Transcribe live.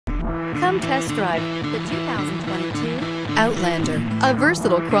Come test drive the 2022 Outlander. A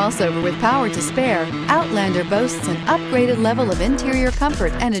versatile crossover with power to spare, Outlander boasts an upgraded level of interior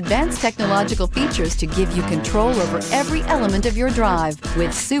comfort and advanced technological features to give you control over every element of your drive.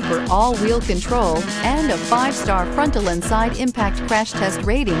 With super all-wheel control and a 5-star frontal and side impact crash test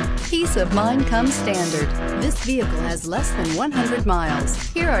rating, peace of mind comes standard. This vehicle has less than 100 miles.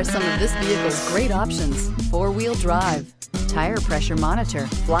 Here are some of this vehicle's great options: 4-wheel drive, tire pressure monitor,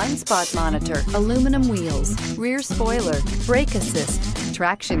 blind spot monitor, aluminum wheels, rear spoiler, brake assist,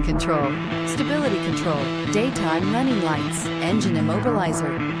 traction control, stability control, daytime running lights, engine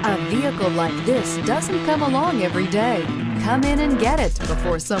immobilizer. A vehicle like this doesn't come along every day. Come in and get it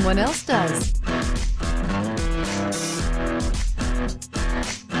before someone else does.